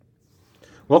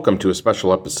Welcome to a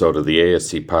special episode of the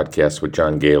ASC podcast with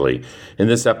John Gailey. In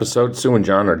this episode, Sue and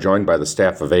John are joined by the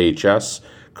staff of AHS,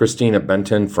 Christina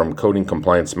Benton from Coding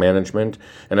Compliance Management,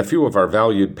 and a few of our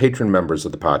valued patron members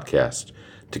of the podcast.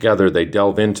 Together, they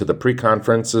delve into the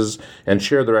pre-conferences and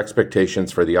share their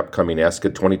expectations for the upcoming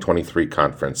ASCA 2023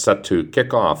 conference, set to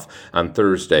kick off on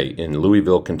Thursday in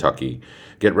Louisville, Kentucky.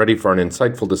 Get ready for an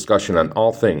insightful discussion on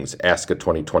all things ASCA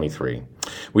 2023.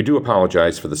 We do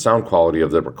apologize for the sound quality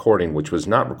of the recording, which was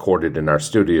not recorded in our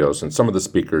studios, and some of the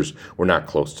speakers were not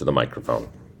close to the microphone.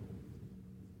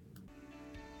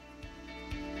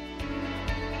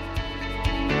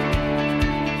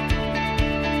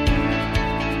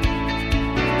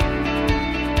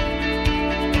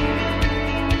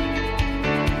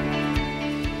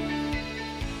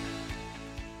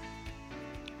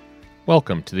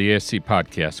 Welcome to the ASC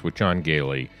podcast with John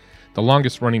Gailey, the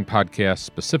longest-running podcast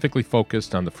specifically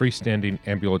focused on the freestanding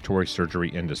ambulatory surgery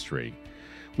industry.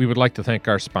 We would like to thank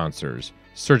our sponsors,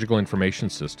 Surgical Information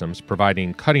Systems,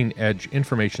 providing cutting-edge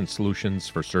information solutions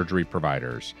for surgery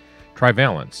providers.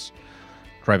 Trivalence.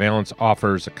 Trivalence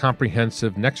offers a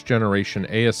comprehensive next-generation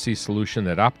ASC solution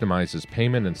that optimizes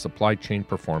payment and supply chain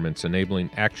performance, enabling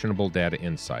actionable data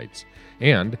insights.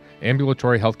 And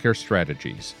Ambulatory Healthcare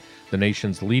Strategies, the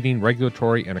nation's leading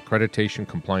regulatory and accreditation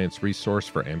compliance resource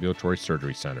for ambulatory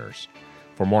surgery centers.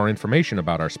 For more information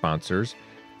about our sponsors,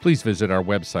 please visit our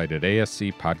website at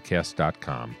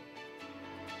ascpodcast.com.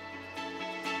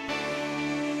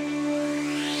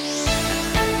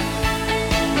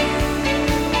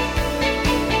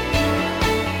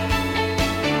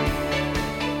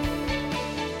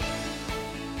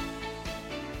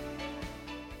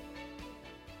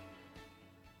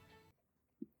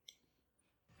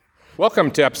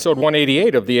 Welcome to episode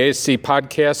 188 of the ASC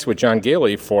podcast with John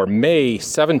Gailey for May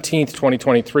 17th,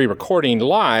 2023, recording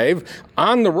live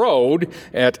on the road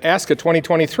at ASCA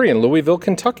 2023 in Louisville,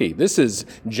 Kentucky. This is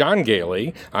John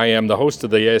Gailey. I am the host of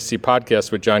the ASC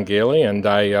podcast with John Gailey, and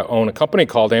I own a company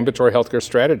called Ambulatory Healthcare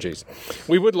Strategies.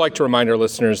 We would like to remind our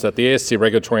listeners that the ASC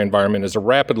regulatory environment is a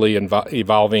rapidly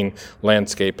evolving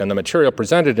landscape, and the material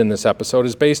presented in this episode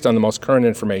is based on the most current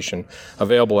information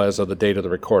available as of the date of the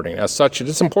recording. As such, it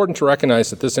is important to recognize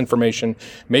that this information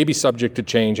may be subject to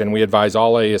change, and we advise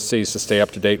all ASCs to stay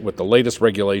up to date with the latest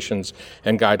regulations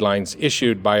and guidelines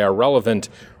issued by our relevant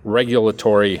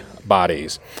regulatory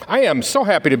bodies. I am so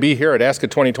happy to be here at ASCA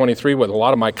 2023 with a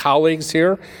lot of my colleagues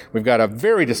here. We've got a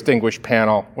very distinguished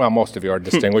panel, well, most of you are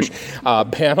distinguished,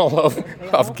 panel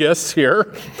of guests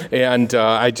here. And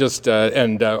a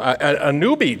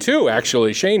newbie too,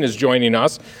 actually. Shane is joining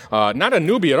us. Not a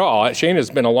newbie at all. Shane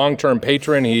has been a long-term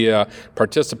patron. He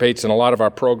participates in a lot of our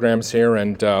programs here,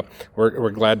 and we're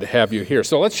glad to have you here.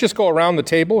 So let's just go around the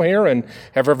table here and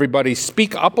have everybody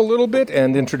speak up a little bit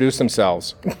and introduce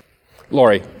themselves.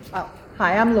 Lori.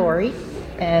 Hi, I'm Lori,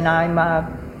 and I'm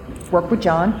work with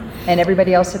John and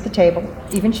everybody else at the table,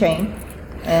 even Shane,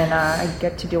 and I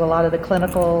get to do a lot of the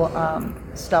clinical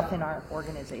stuff in our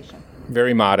organization.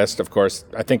 Very modest, of course.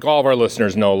 I think all of our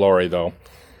listeners know Lori, though.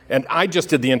 And I just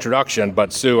did the introduction,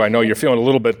 but Sue, I know you're feeling a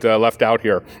little bit left out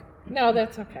here. No,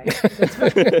 that's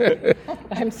okay.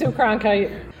 I'm Sue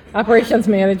Cronkite, Operations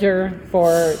Manager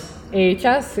for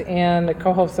AHS and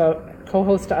co-host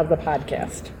of the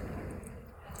podcast.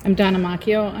 I'm Donna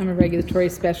Macchio. I'm a regulatory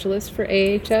specialist for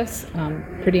AHS.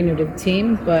 Pretty new to the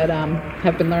team, but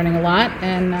have been learning a lot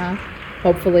and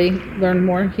hopefully learn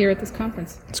more here at this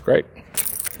conference. That's great.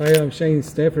 Hi, I'm Shane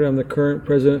Stanford. I'm the current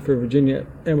president for Virginia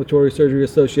Ambulatory Surgery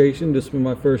Association. This has been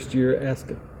my first year at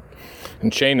ASCA.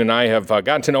 And Shane and I have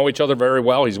gotten to know each other very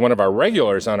well. He's one of our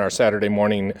regulars on our Saturday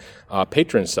morning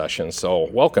patron session. So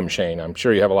welcome, Shane. I'm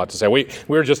sure you have a lot to say. We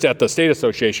were just at the State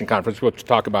Association conference, which we'll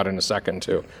talk about in a second,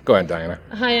 too. Go ahead, Diana.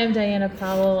 Hi, I'm Diana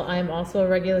Powell. I'm also a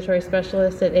regulatory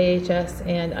specialist at AHS,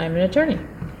 and I'm an attorney.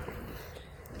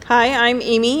 Hi, I'm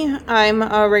Amy. I'm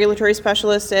a regulatory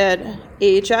specialist at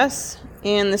AHS,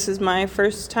 and this is my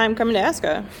first time coming to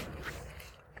ASCA.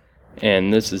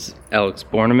 And this is Alex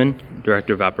Borneman,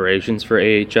 Director of Operations for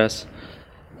AHS.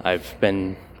 I've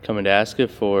been coming to ASCA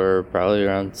for probably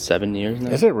around 7 years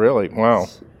now. Is it really? Wow.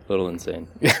 It's a little insane.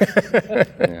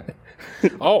 Yeah.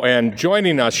 Oh, and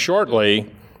joining us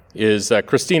shortly is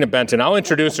Christina Benton. I'll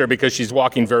introduce her because she's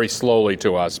walking very slowly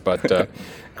to us, but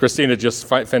Christina just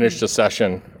finished a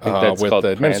session that's with called the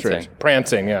administration.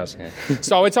 Prancing, yes.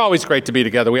 So it's always great to be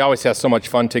together. We always have so much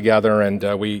fun together, and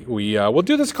we'll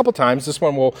do this a couple times. This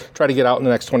one we'll try to get out in the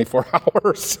next 24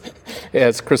 hours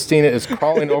as Christina is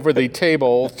crawling over the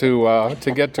table to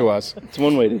get to us. It's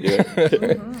one way to do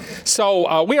it.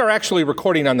 So we are actually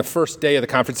recording on the first day of the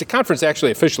conference. The conference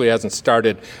actually officially hasn't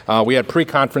started. We had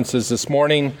pre-conferences this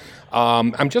morning.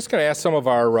 I'm just going to ask some of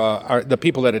the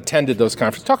people that attended those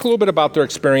conferences, talk a little bit about their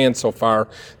experience so far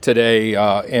today,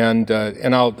 and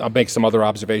I'll make some other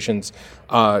observations.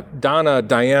 Donna,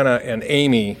 Diana, and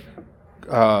Amy,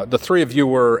 the three of you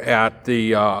were at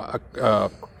the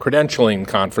credentialing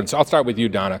conference. I'll start with you,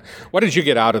 Donna. What did you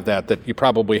get out of that you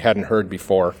probably hadn't heard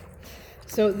before?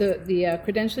 So the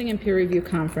credentialing and peer review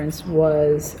conference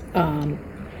was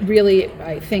really,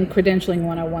 I think, credentialing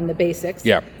 101, the basics.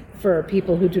 Yeah. For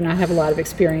people who do not have a lot of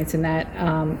experience in that.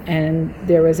 And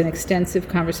there was an extensive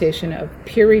conversation of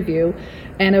peer review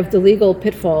and of the legal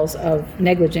pitfalls of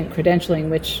negligent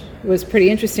credentialing, which was pretty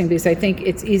interesting because I think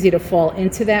it's easy to fall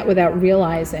into that without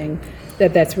realizing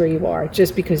that that's where you are,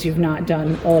 just because you've not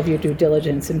done all of your due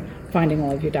diligence and finding all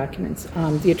of your documents.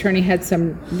 The attorney had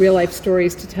some real life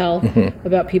stories to tell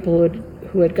about people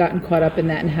who had gotten caught up in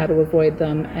that and how to avoid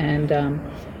them. And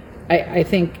I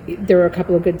think there are a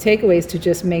couple of good takeaways to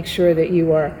just make sure that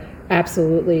you are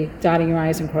absolutely dotting your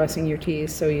I's and crossing your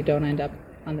T's so you don't end up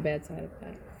on the bad side of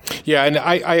that. Yeah, and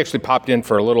I actually popped in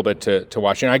for a little bit to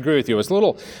watch, and I agree with you. It was a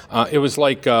little, it was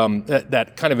like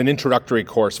that kind of an introductory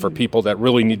course for people that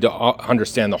really need to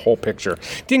understand the whole picture.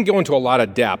 Didn't go into a lot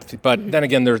of depth, but then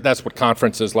again, that's what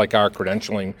conferences like our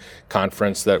credentialing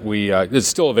conference that is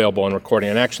still available in recording,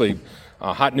 and actually.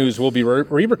 Hot News will be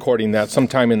re-recording that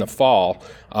sometime in the fall.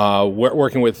 We're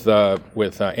working with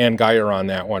Ann Geyer on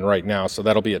that one right now, so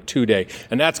that'll be a 2-day,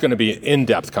 and that's going to be an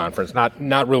in-depth conference,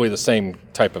 not really the same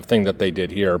type of thing that they did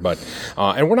here, but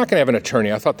and we're not going to have an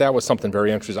attorney. I thought that was something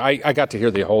very interesting. I got to hear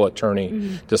the whole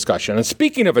attorney discussion. And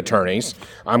speaking of attorneys,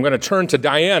 I'm going to turn to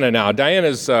Diana now. Diana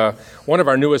is one of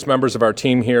our newest members of our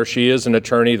team here. She is an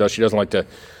attorney, though she doesn't like to.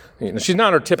 She's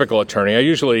not our typical attorney. I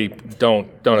usually don't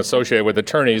associate with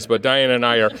attorneys, but Diana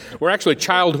and we're actually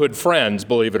childhood friends,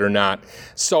 believe it or not.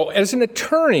 So as an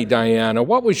attorney, Diana,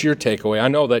 what was your takeaway? I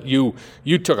know that you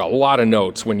took a lot of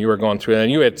notes when you were going through it,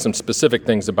 and you had some specific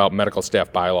things about medical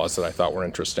staff bylaws that I thought were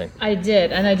interesting. I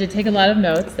did, and I did take a lot of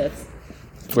notes. That's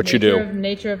what you do.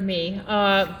 Nature of me.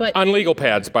 But on legal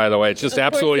pads, by the way. It's just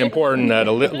absolutely important that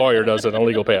a lawyer does it on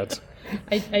legal pads.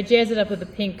 I jazz it up with a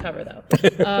pink cover, though.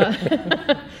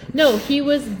 No, he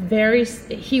was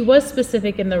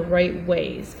specific in the right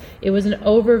ways. It was an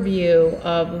overview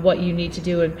of what you need to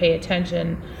do and pay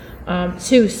attention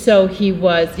to. So he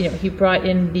brought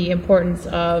in the importance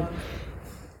of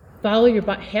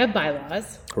have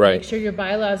bylaws, right? Make sure your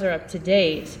bylaws are up to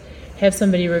date. Have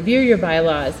somebody review your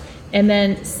bylaws, and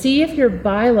then see if your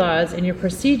bylaws and your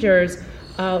procedures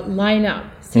line up.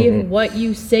 See if what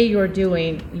you say you're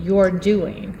doing,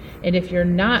 and if you're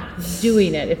not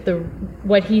doing it,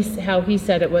 how he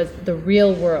said it was the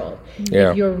real world.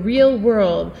 Yeah. If your real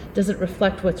world doesn't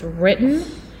reflect what's written,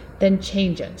 then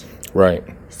change it. Right.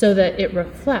 So that it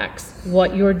reflects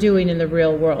what you're doing in the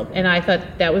real world. And I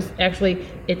thought that was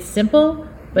it's simple,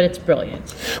 but it's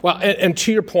brilliant. Well, and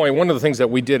to your point, one of the things that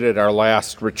we did at our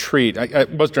last retreat, it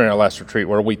was during our last retreat,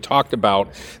 where we talked about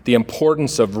the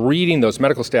importance of reading those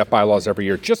medical staff bylaws every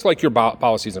year, just like your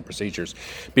policies and procedures.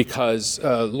 Because,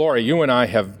 Lori, you and I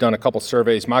have done a couple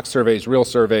surveys, mock surveys, real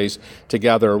surveys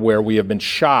together, where we have been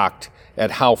shocked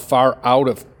at how far out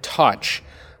of touch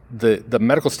the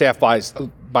medical staff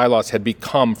bylaws had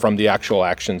become from the actual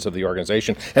actions of the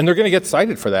organization. And they're going to get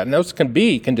cited for that. And those can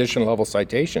be condition level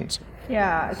citations.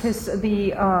 Yeah, because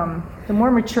the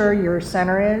more mature your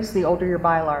center is, the older your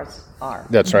bylaws are.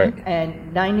 That's right.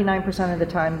 And 99% of the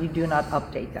time, you do not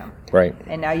update them. Right.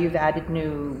 And now you've added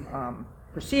new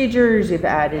procedures, you've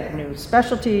added new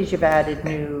specialties, you've added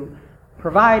new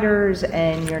providers,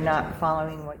 and you're not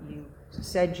following what you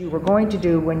said you were going to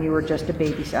do when you were just a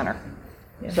baby center.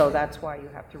 Yeah. So that's why you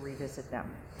have to revisit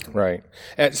them. Right.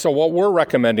 And so what we're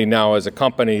recommending now as a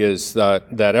company is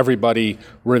that everybody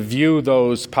review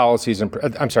those policies and,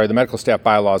 the medical staff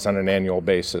bylaws on an annual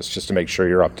basis, just to make sure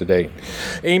you're up to date.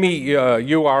 Amy,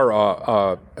 you are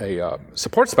a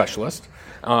support specialist,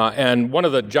 and one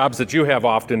of the jobs that you have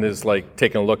often is like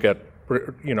taking a look at,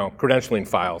 credentialing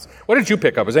files. What did you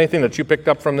pick up? Is there anything that you picked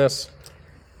up from this?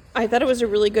 I thought it was a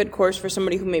really good course for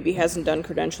somebody who maybe hasn't done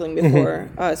credentialing before,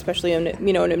 especially an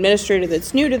administrator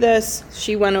that's new to this.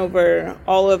 She went over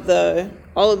all of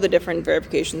the different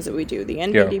verifications that we do, the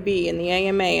NBDB and the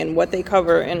AMA and what they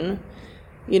cover, and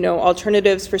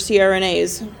alternatives for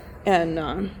CRNAs,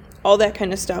 and all that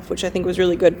kind of stuff, which I think was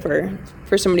really good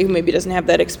for somebody who maybe doesn't have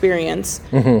that experience.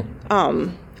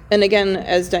 And again,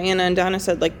 as Diana and Donna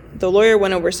said, like, the lawyer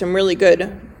went over some really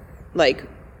good, like,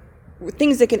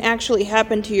 things that can actually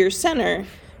happen to your center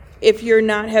if you're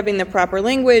not having the proper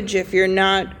language, if you're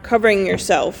not covering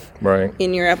yourself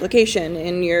in your application,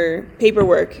 in your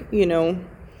paperwork, you know,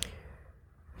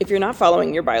 if you're not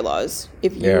following your bylaws,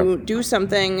 if you do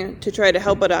something to try to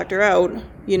help a doctor out,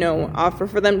 you know, offer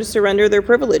for them to surrender their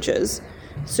privileges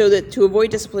so that to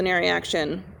avoid disciplinary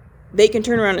action, they can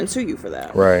turn around and sue you for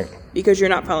that. Right. Because you're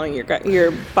not following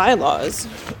your bylaws.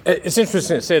 It's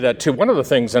interesting to say that, too. One of the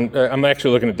things, and I'm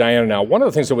actually looking at Diana now, one of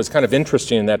the things that was kind of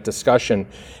interesting in that discussion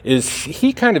is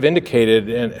he kind of indicated,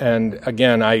 and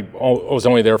again, I was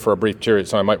only there for a brief period,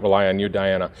 so I might rely on you,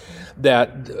 Diana,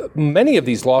 that many of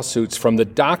these lawsuits from the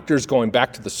doctors going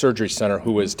back to the surgery center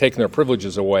who has taken their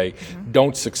privileges away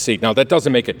don't succeed. Now, that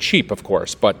doesn't make it cheap, of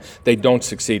course, but they don't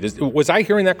succeed. Was I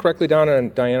hearing that correctly, Donna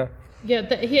and Diana?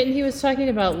 Yeah, he was talking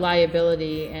about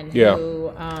liability and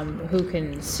who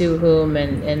can sue whom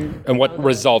and what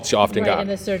results you often got. In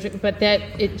the surgery, but that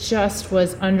it just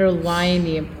was underlying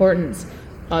the importance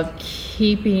of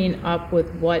keeping up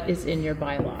with what is in your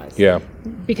bylaws. Yeah.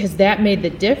 Because that made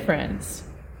the difference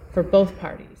for both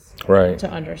parties. Right. To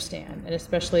understand, and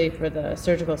especially for the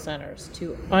surgical centers,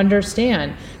 to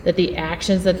understand that the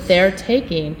actions that they're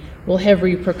taking will have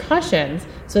repercussions,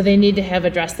 so they need to have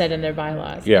addressed that in their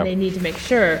bylaws. Yeah. And they need to make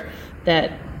sure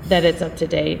that it's up to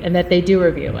date and that they do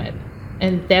review it.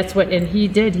 And that's what, and he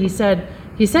did, he said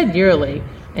yearly,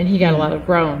 and he got a lot of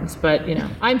groans, but, you know,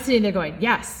 I'm sitting there going,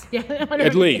 yes. Yeah,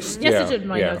 at least. Yes, it should.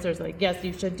 My notes are like, yes,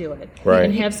 you should do it. Right.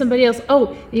 And have somebody else,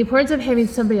 the importance of having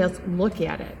somebody else look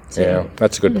at it, too. Yeah,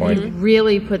 that's a good point. He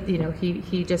really put, you know,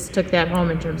 he just took that home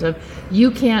in terms of,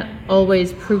 you can't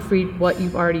always proofread what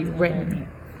you've already written.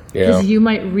 Because you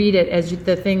might read it as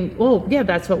the thing,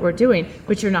 that's what we're doing,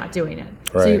 but you're not doing it.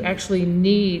 Right. So you actually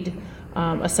need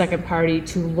a second party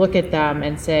to look at them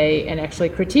and say, and actually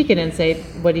critique it and say,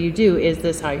 what do you do? Is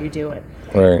this how you do it?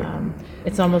 Right.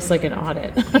 It's almost like an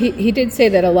audit. He did say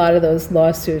that a lot of those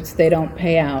lawsuits, they don't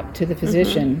pay out to the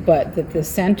physician, but that the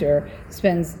center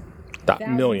spends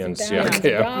millions of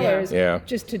dollars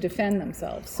just to defend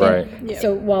themselves. So,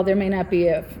 so while there may not be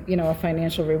a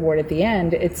financial reward at the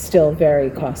end, it's still very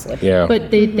costly. Yeah. But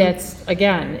that's,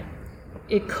 again,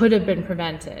 it could have been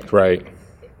prevented. Right.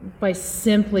 By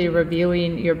simply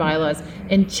reviewing your bylaws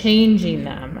and changing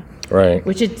them. Right.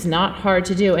 Which it's not hard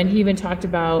to do. And he even talked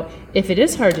about, if it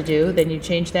is hard to do, then you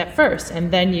change that first, and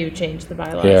then you change the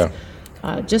bylaws.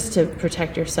 Just to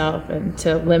protect yourself and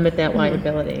to limit that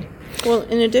liability. Well,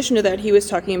 in addition to that, he was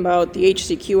talking about the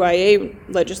HCQIA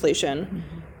legislation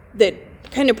that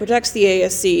kind of protects the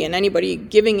ASC and anybody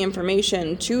giving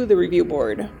information to the review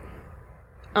board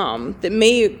that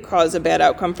may cause a bad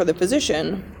outcome for the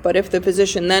physician. But if the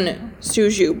physician then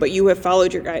sues you, but you have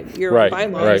followed your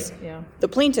bylaws, the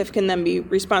plaintiff can then be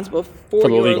responsible for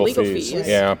your legal fees.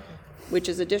 Yeah. Which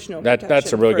is additional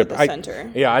that's a really good center.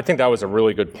 I think that was a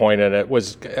really good point, and it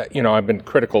was, I've been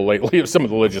critical lately of some of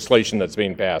the legislation that's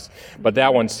being passed, but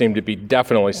that one seemed to be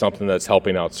definitely something that's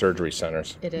helping out surgery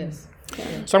centers. It is.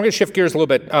 So I'm going to shift gears a little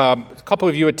bit. A couple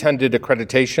of you attended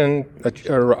accreditation,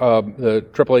 or the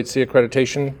HHC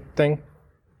accreditation thing?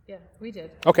 Yeah, we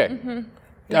did. Okay.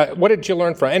 What did you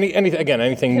learn from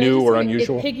anything new or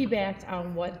unusual? It piggybacked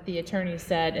on what the attorney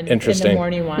said in the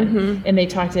morning one, and they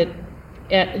talked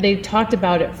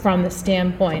about it from the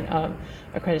standpoint of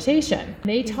accreditation.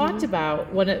 They talked about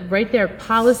right there,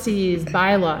 policies,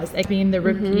 bylaws, being the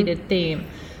repeated theme,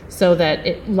 so that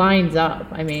it lines up.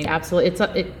 I mean, absolutely,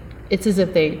 it's as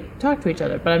if they talked to each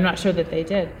other, but I'm not sure that they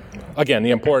did. Again,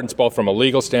 the importance both from a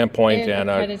legal standpoint and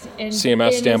a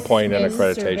CMS standpoint and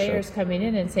accreditation. Surveyors coming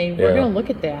in and saying, we're going to look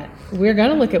at that. We're going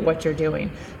to look at what you're doing.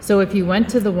 So if you went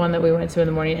to the one that we went to in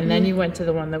the morning and then you went to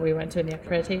the one that we went to in the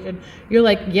accreditation, you're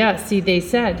like,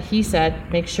 he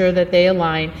said, make sure that they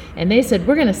align. And they said,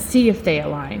 we're going to see if they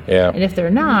align. Yeah. And if they're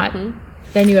not,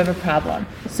 then you have a problem.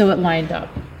 So it lined up.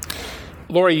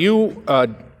 Lori, you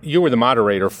were the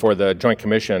moderator for the Joint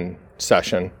Commission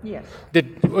session. Yes.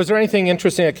 Was there anything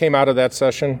interesting that came out of that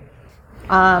session?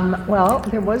 Well,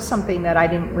 there was something that I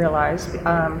didn't realize,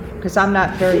 because I'm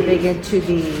not very big into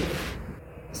the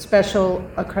special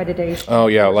accreditation. Oh,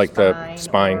 yeah, like the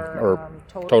spine or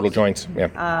total joints.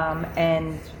 Yeah.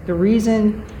 And the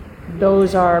reason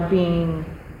those are being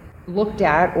looked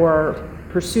at or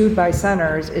pursued by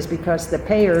centers is because the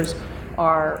payers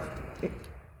are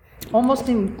almost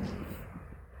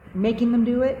making them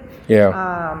do it.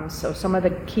 Yeah. So some of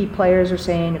the key players are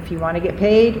saying, if you want to get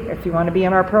paid, if you want to be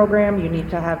in our program, you need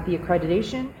to have the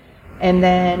accreditation. And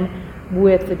then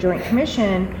with the Joint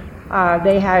Commission,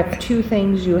 they have two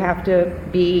things. You have to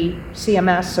be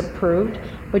CMS approved,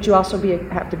 but you also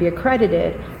have to be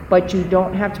accredited, but you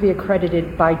don't have to be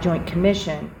accredited by Joint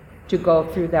Commission to go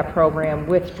through that program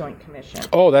with Joint Commission.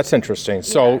 Oh, that's interesting.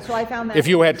 So, So I found that if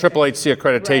you had interesting. HHC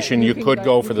accreditation, Right, you can could get-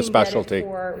 go you for the can get it specialty.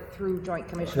 through Joint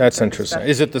Commission. That's for the interesting.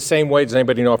 specialty. Is it the same way? Does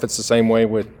anybody know if it's the same way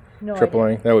with No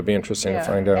AAA? idea. That would be interesting to Yeah,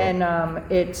 find out. And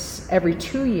it's every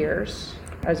 2 years,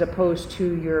 as opposed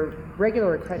to your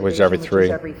regular accreditation, Which is every 3. Which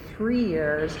is every 3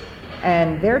 years,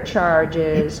 and their charge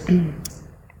is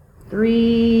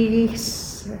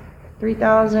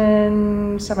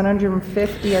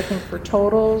 $3,750, I think, for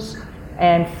totals,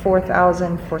 and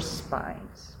 $4,000 for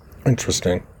spines.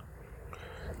 Interesting.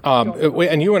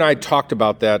 And you and I talked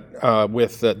about that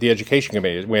with the Education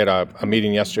Committee. We had a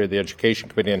meeting yesterday, the Education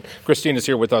Committee, and Christina's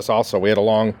here with us also. We had a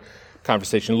long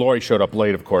conversation. Lori showed up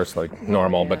late, of course, like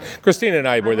normal, but Christina and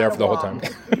I were there for the whole time.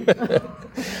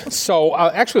 So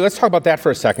actually, let's talk about that for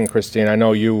a second, Christine. I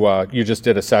know you just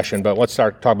did a session, but let's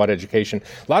start talking about education.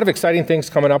 A lot of exciting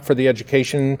things coming up for the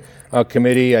Education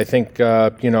Committee. I think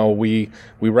we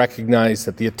recognize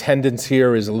that the attendance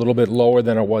here is a little bit lower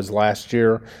than it was last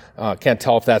year. Can't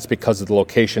tell if that's because of the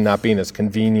location not being as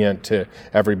convenient to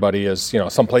everybody as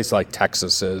some place like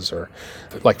Texas is, or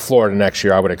like Florida next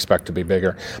year. I would expect to be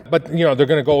bigger, but they're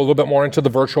going to go a little bit more into the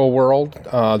virtual world.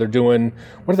 They're doing,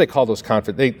 what do they call those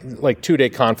conferences? They like 2-day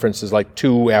conferences, like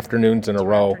 2 afternoons in a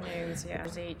row. Afternoons, yeah,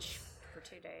 each for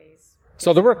 2 days.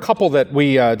 So there were a couple that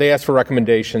they asked for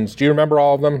recommendations. Do you remember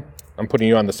all of them? I'm putting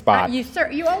you on the spot. You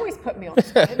always put me on the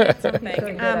spot. That's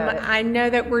something. I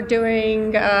know that we're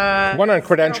doing one on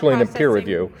credentialing and peer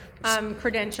review.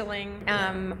 Credentialing.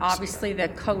 Obviously, the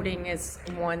coding is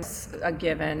once a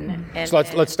given. And So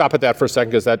let's stop at that for a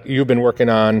second, because that you've been working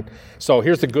on. So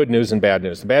here's the good news and bad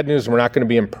news. The bad news: we're not going to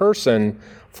be in person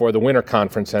for the winter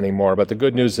conference anymore. But the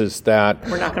good news is that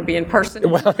we're not going to be in person.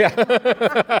 Well,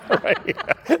 yeah, right.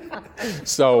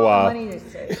 So,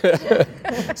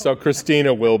 so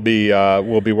Christina will be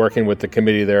working with the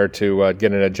committee there to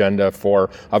get an agenda for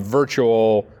a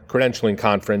virtual credentialing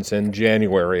conference in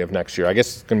January of next year. I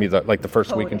guess it's going to be the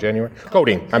first week in January.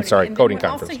 Coding. I'm sorry, And coding then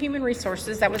conference. Also, human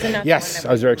resources. That was another. Yes, one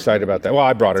I was very excited about that. Well,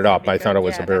 I brought it up. I thought it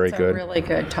was yeah, a very that's good. A really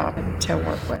good topic to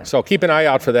work with. So keep an eye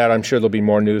out for that. I'm sure there'll be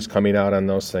more news coming out on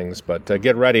those things. But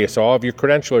get ready. So all of you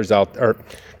credentialers or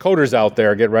coders out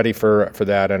there, get ready for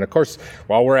that. And of course,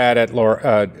 while we're at it,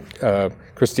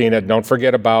 Christina, don't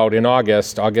forget about in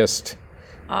August,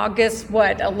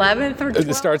 what, 11th or 12th?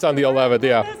 It starts on the 11th,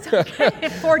 yeah. That's okay.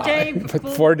 4-day.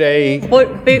 4-day.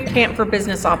 Boot camp for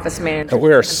business office managers.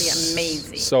 We're It's going to be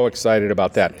amazing. So excited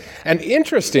about that. And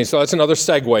interesting, so that's another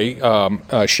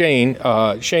segue. Shane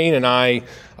and I,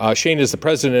 Shane is the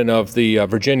president of the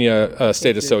Virginia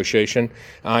State Association.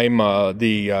 I'm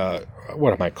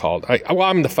what am I called?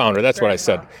 I'm the founder. That's what I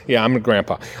said. Yeah, I'm the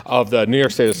grandpa of the New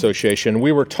York State Association.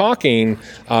 We were talking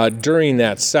during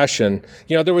that session.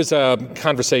 There was a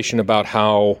conversation about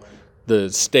how the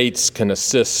states can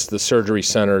assist the surgery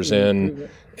centers in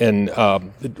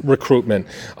recruitment,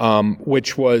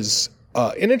 which was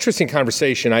an interesting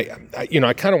conversation. I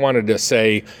kind of wanted to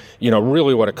say,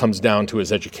 really what it comes down to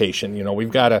is education. We've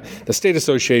got the state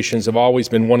associations have always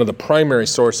been one of the primary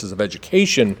sources of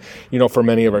education, for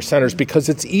many of our centers, because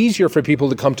it's easier for people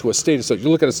to come to a state association.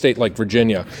 You look at a state like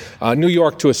Virginia, New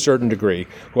York to a certain degry.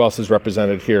 Who else is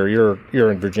represented here?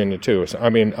 You're in Virginia too. So,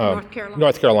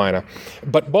 North Carolina.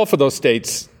 But both of those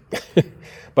states,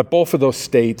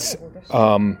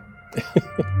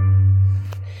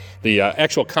 the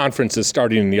actual conference is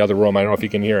starting in the other room. I don't know if you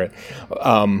can hear it.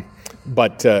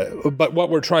 But what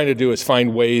we're trying to do is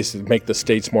find ways to make the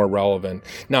states more relevant.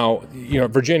 Now,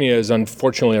 Virginia is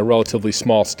unfortunately a relatively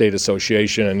small state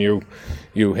association, and you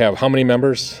have how many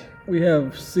members? We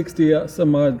have 60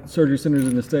 some odd surgery centers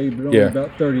in the state, but only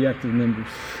about 30 active members.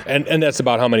 And that's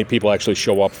about how many people actually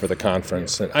show up for the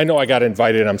conference. And I know I got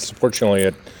invited.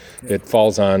 Unfortunately, it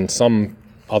falls on some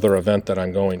other event that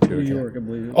I'm going to. New York, I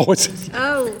believe. Oh, it's It's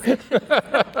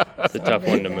a tough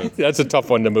one to move. That's a tough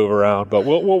one to move around, but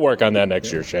we'll work on that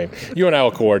next year, Shane. You and I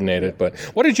will coordinate it. But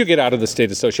what did you get out of the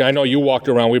state association? I know you walked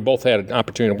around. We both had an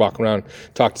opportunity to walk around,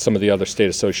 talk to some of the other state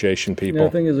association people. I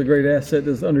think it's a great asset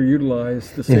that's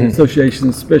underutilized. The state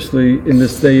associations, especially in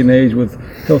this day and age with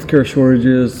healthcare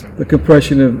shortages, the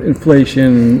compression of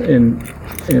inflation, and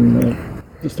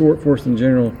just the workforce in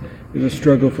general, is a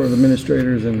struggle for the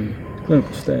administrators and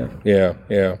clinical staff. Yeah.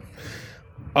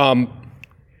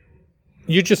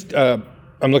 You just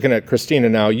I'm looking at Christina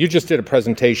now. You just did a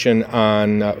presentation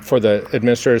on for the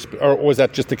administrators, or was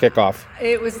that just the kickoff?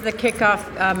 It was the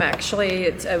kickoff. Actually,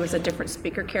 it was a different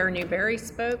speaker. Karen Newberry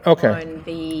spoke on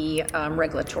the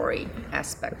regulatory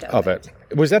aspect of it.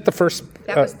 Was that the first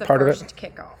That was the part first of it?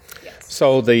 kickoff, yes.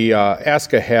 So the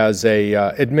ASCA has a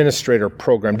administrator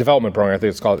program, development program. I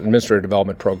think it's called Administrator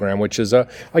Development Program, which is a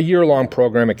year-long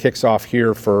program. It kicks off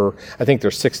here for, I think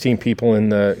there's 16 people in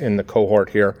the cohort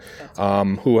here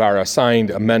who are assigned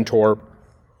a mentor.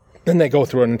 And they go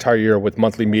through an entire year with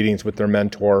monthly meetings with their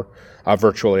mentor,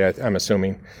 virtually, I'm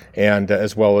assuming, and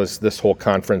as well as this whole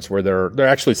conference where they're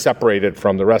actually separated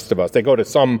from the rest of us. They go to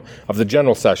some of the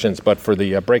general sessions, but for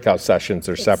the breakout sessions,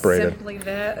 they're separated. Simply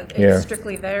that. It's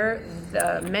strictly there.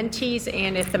 The mentees,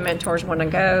 and if the mentors want to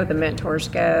go, the mentors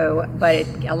go. But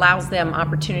it allows them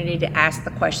opportunity to ask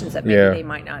the questions that maybe they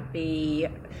might not be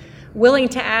willing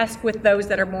to ask with those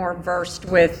that are more versed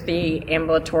with the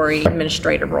ambulatory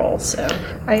administrator role. So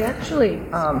I actually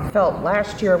felt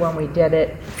last year when we did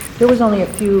it, there was only a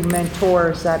few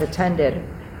mentors that attended,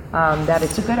 that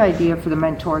it's a good idea for the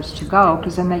mentors to go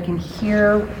because then they can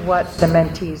hear what the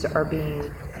mentees are being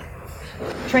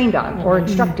trained on or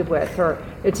instructed with, or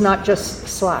it's not just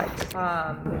slides.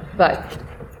 But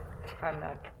I'm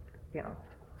not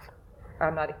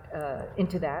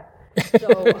into that. So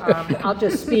I'll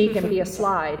just speak and be a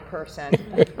slide person,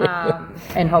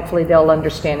 and hopefully they'll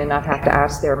understand and not have to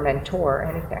ask their mentor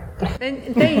anything.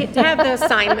 and they have the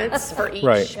assignments for each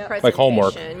presentation. Like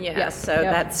homework. Yes, so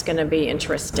that's going to be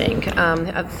interesting.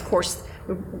 Of course,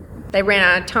 they ran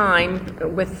out of time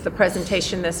with the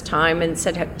presentation this time and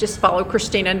said, just follow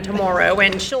Christina tomorrow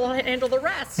and she'll handle the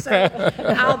rest. So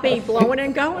I'll be blowing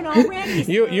and going already.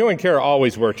 So. You and Kara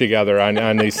always work together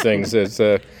on these things. It's,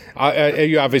 you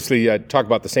obviously talk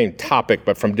about the same topic,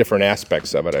 but from different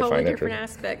aspects of it. Totally I find different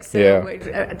interesting. aspects. So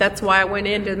that's why I went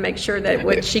in to make sure that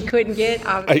what she couldn't get,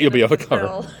 you'll be able to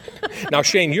cover. Now,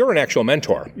 Shane, you're an actual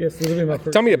mentor. Yes, this will be my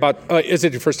first. Tell me about, is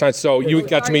it your first time? So you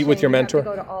got to meet with your mentor? You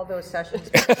have to go to all those sessions.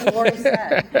 Lori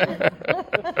said.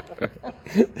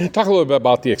 Talk a little bit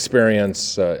about the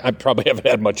experience. I probably haven't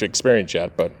had much experience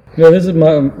yet, but. This is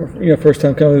my first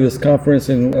time coming to this conference,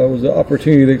 and it was an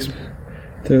opportunity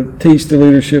to teach the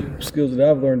leadership skills that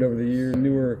I've learned over the years,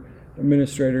 newer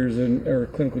administrators or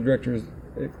clinical directors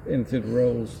into the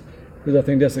roles, because I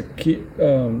think that's a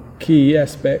key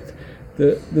aspect.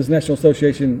 This national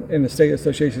association and the state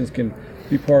associations can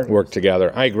be part of work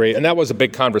together. I agree, and that was a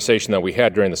big conversation that we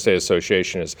had during the state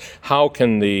association: is how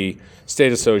can the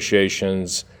state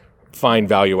associations find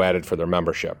value added for their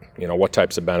membership? What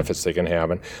types of benefits they can have.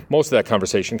 And most of that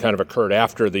conversation kind of occurred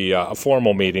after the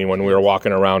formal meeting when we were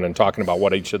walking around and talking about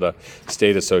what each of the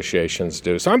state associations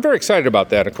do. So I'm very excited about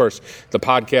that. Of course, the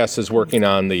podcast is working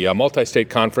on the multi-state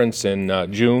conference in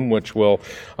June, which will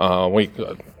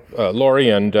Lori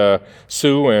and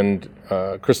Sue and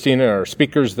Christina are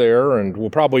speakers there, and we'll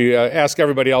probably ask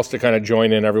everybody else to kind of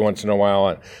join in every once in a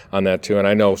while on that too. And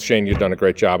I know, Shane, you've done a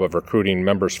great job of recruiting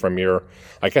members from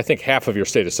I think half of your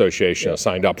state association has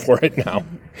signed up for it now.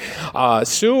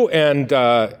 Sue and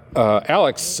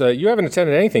Alex, you haven't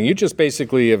attended anything. You just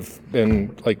basically have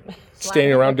been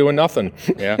standing around doing nothing.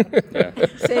 Yeah.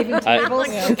 Saving tables.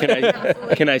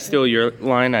 Can I steal your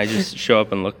line? I just show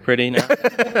up and look pretty now.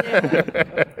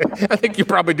 I think you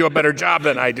probably do a better job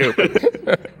than I do.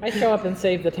 I show up and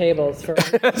save the tables for.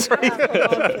 That's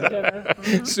right.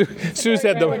 Sue's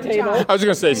had I was going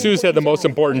to say Sue's had the most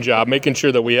important job, making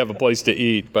sure that we have a place to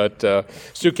eat. But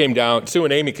Sue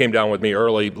and Amy came down with me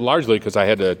early, largely because I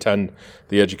had to attend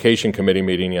the education committee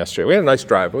meeting yesterday. We had a nice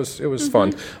drive. It was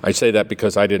fun. I say that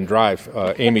because I didn't drive.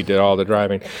 Amy did all the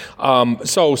driving.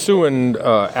 So Sue and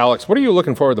Alex, what are you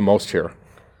looking forward the most here?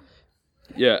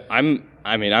 Yeah, I'm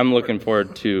looking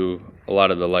forward to a lot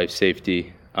of the life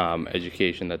safety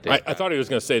education that they. I thought he was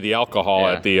going to say the alcohol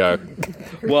at the.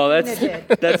 Well, that's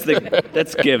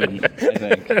given. I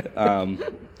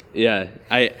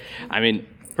think.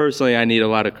 Personally, I need a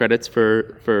lot of credits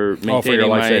for maintaining for your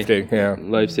life my safety. Yeah,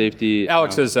 life safety.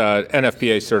 Alex is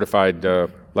NFPA certified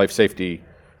life safety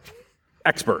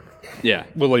expert. Yeah,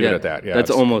 we'll leave it at that. Yeah,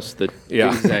 that's almost the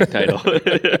exact title.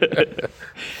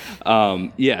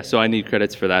 So I need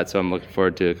credits for that. So I'm looking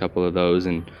forward to a couple of those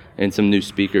and some new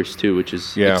speakers too, which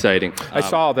is exciting. I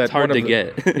saw that it's hard to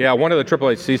get. One of the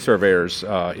AAHC surveyors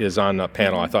is on the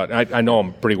panel. I thought I know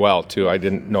him pretty well too. I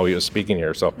didn't know he was speaking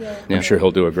here, so I'm sure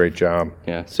he'll do a great job.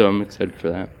 Yeah, so I'm excited for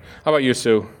that. How about you,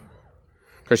 Sue?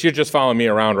 Because you're just following me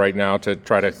around right now to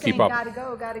try to keep up. Gotta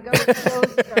go. The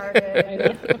show's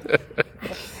started.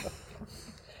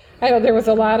 I know there was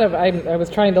a lot of, I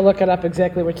was trying to look it up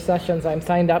exactly which sessions I'm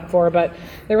signed up for, but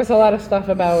there was a lot of stuff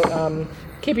about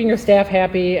keeping your staff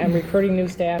happy and recruiting new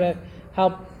staff that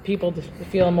help people to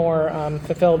feel more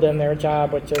fulfilled in their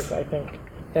job, which is, I think,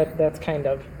 that's kind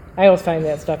of, I always find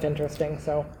that stuff interesting,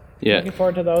 so. Yeah. Looking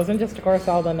forward to those, and just, of course,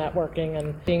 all the networking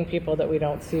and seeing people that we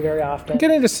don't see very often.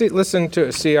 Getting to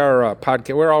see our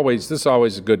podcast. This is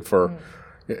always good for.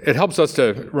 It helps us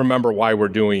to remember why we're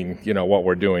doing, what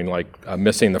we're doing. Like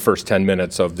missing the first 10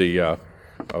 minutes of the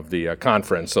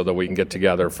conference, so that we can get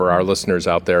together for our listeners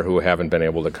out there who haven't been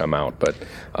able to come out. But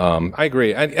I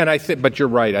agree, and I think. But you're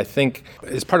right. I think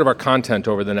as part of our content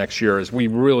over the next year, is we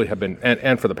really have been,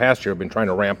 and for the past year, have been trying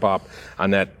to ramp up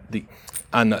on that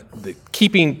on the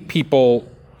keeping people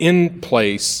in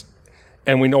place.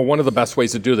 And we know one of the best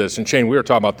ways to do this, and Shane, we were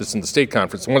talking about this in the state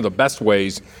conference, one of the best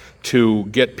ways to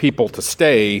get people to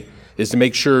stay is to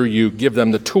make sure you give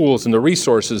them the tools and the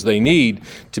resources they need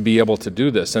to be able to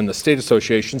do this. And the state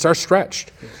associations are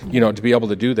stretched, to be able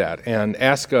to do that. And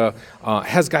ASCA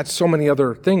has got so many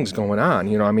other things going on.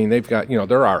 They've got,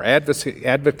 they're our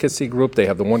advocacy group. They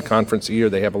have the one conference a year.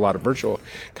 They have a lot of virtual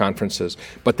conferences.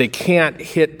 But they can't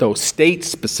hit those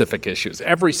state-specific issues.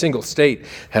 Every single state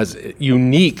has a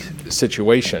unique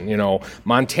situation.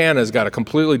 Montana's got a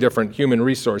completely different human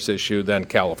resource issue than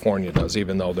California does,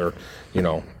 even though they're,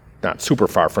 not super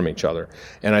far from each other.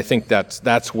 And I think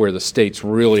that's where the states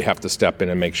really have to step in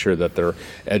and make sure that they're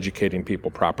educating people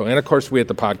properly. And of course, we at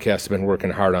the podcast have been working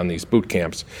hard on these boot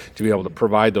camps to be able to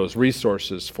provide those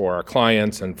resources for our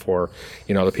clients and for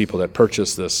the people that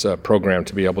purchase this program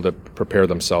to be able to prepare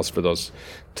themselves for those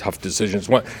tough decisions.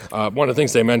 One of the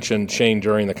things they mentioned, Shane,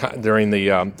 during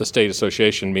the state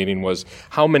association meeting was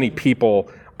how many people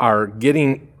are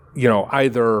getting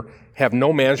either have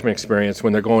no management experience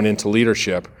when they're going into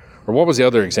leadership. Or what was the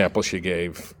other example she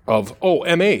gave of,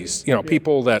 MAs,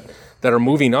 people that are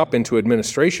moving up into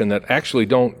administration that actually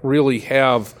don't really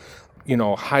have,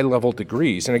 high-level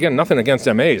degrees. And again, nothing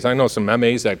against MAs. I know some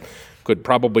MAs that could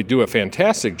probably do a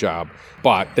fantastic job,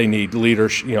 but they need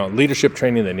leadership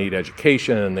training, they need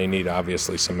education, and they need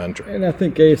obviously some mentoring. And I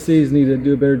think ASCs need to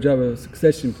do a better job of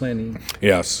succession planning.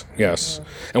 Yes.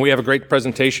 And we have a great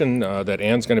presentation that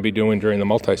Ann's going to be doing during the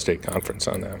multi-state conference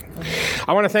on that.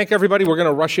 I want to thank everybody. We're going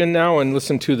to rush in now and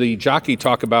listen to the jockey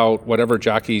talk about whatever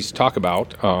jockeys talk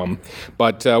about.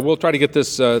 But we'll try to get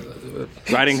this...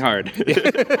 Riding hard. We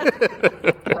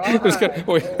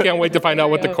can't wait to find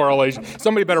out what the correlation...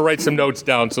 Somebody better write some notes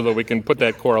down so that we can put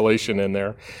that correlation in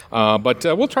there. But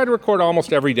we'll try to record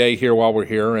almost every day here while we're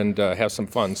here and have some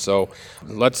fun. So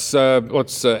let's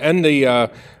end the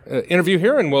interview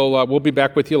here, and we'll be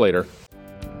back with you later.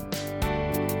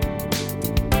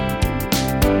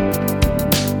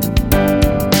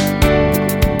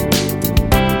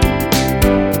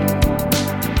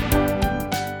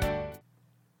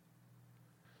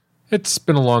 It's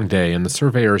been a long day, and the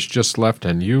surveyor's just left,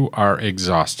 and you are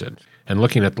exhausted. And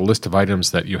looking at the list of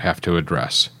items that you have to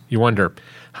address, you wonder,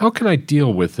 how can I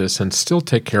deal with this and still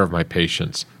take care of my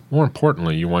patients? More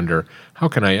importantly, you wonder, how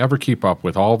can I ever keep up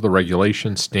with all of the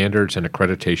regulations, standards, and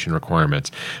accreditation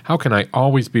requirements? How can I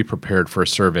always be prepared for a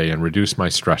survey and reduce my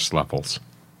stress levels?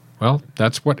 Well,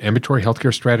 that's what Ambulatory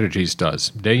Healthcare Strategies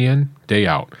does, day in, day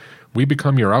out. We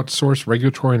become your outsourced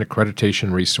regulatory and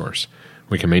accreditation resource.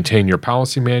 We can maintain your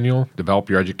policy manual, develop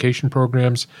your education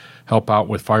programs, help out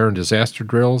with fire and disaster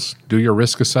drills, do your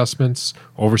risk assessments,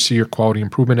 oversee your quality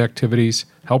improvement activities,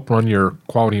 help run your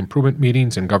quality improvement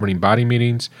meetings and governing body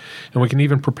meetings, and we can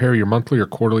even prepare your monthly or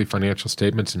quarterly financial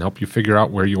statements and help you figure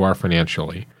out where you are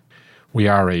financially. We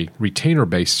are a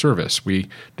retainer-based service. We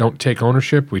don't take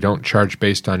ownership. We don't charge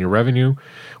based on your revenue.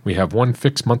 We have one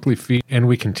fixed monthly fee, and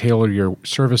we can tailor your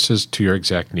services to your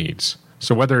exact needs.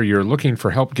 So whether you're looking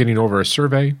for help getting over a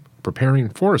survey, preparing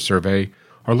for a survey,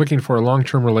 or looking for a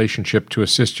long-term relationship to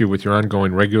assist you with your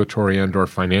ongoing regulatory and/or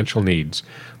financial needs,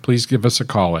 please give us a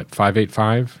call at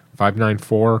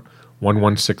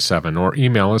 585-594-1167 or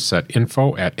email us at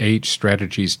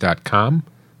info@ahstrategies.com.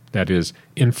 That is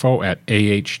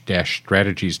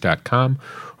info@ah-strategies.com,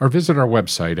 or visit our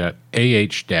website at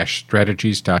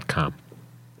ah-strategies.com.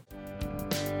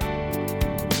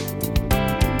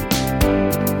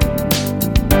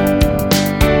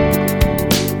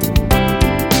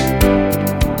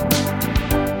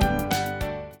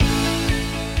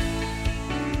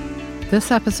 This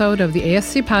episode of the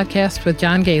ASC Podcast with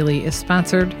John Gailey is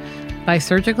sponsored by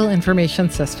Surgical Information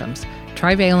Systems,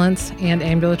 Trivalence, and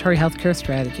Ambulatory Healthcare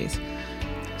Strategies.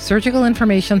 Surgical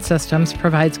Information Systems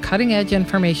provides cutting-edge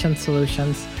information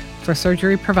solutions for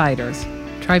surgery providers.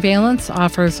 Trivalence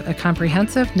offers a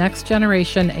comprehensive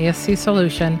next-generation ASC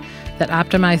solution that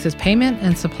optimizes payment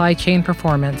and supply chain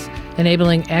performance,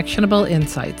 enabling actionable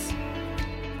insights.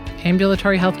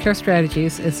 Ambulatory Healthcare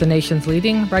Strategies is the nation's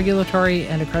leading regulatory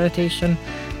and accreditation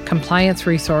compliance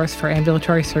resource for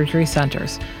ambulatory surgery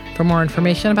centers. For more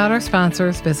information about our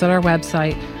sponsors, visit our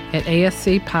website at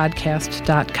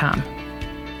ascpodcast.com.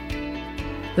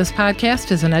 This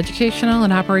podcast is an educational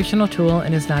and operational tool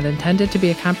and is not intended to be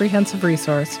a comprehensive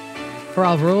resource for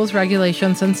all rules,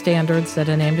 regulations, and standards that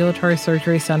an ambulatory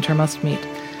surgery center must meet.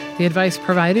 The advice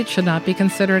provided should not be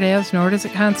considered as, nor does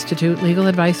it constitute, legal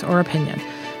advice or opinion.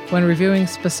 When reviewing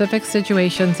specific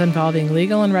situations involving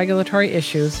legal and regulatory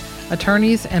issues,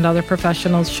 attorneys and other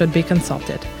professionals should be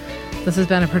consulted. This has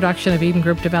been a production of Eden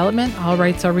Group Development. All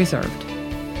rights are reserved.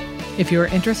 If you are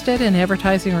interested in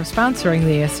advertising or sponsoring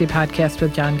the ASC Podcast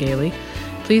with John Gailey,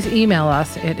 please email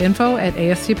us at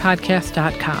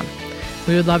info@ascpodcast.com.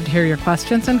 We would love to hear your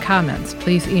questions and comments.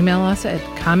 Please email us at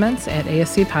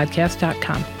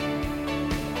comments@ascpodcast.com.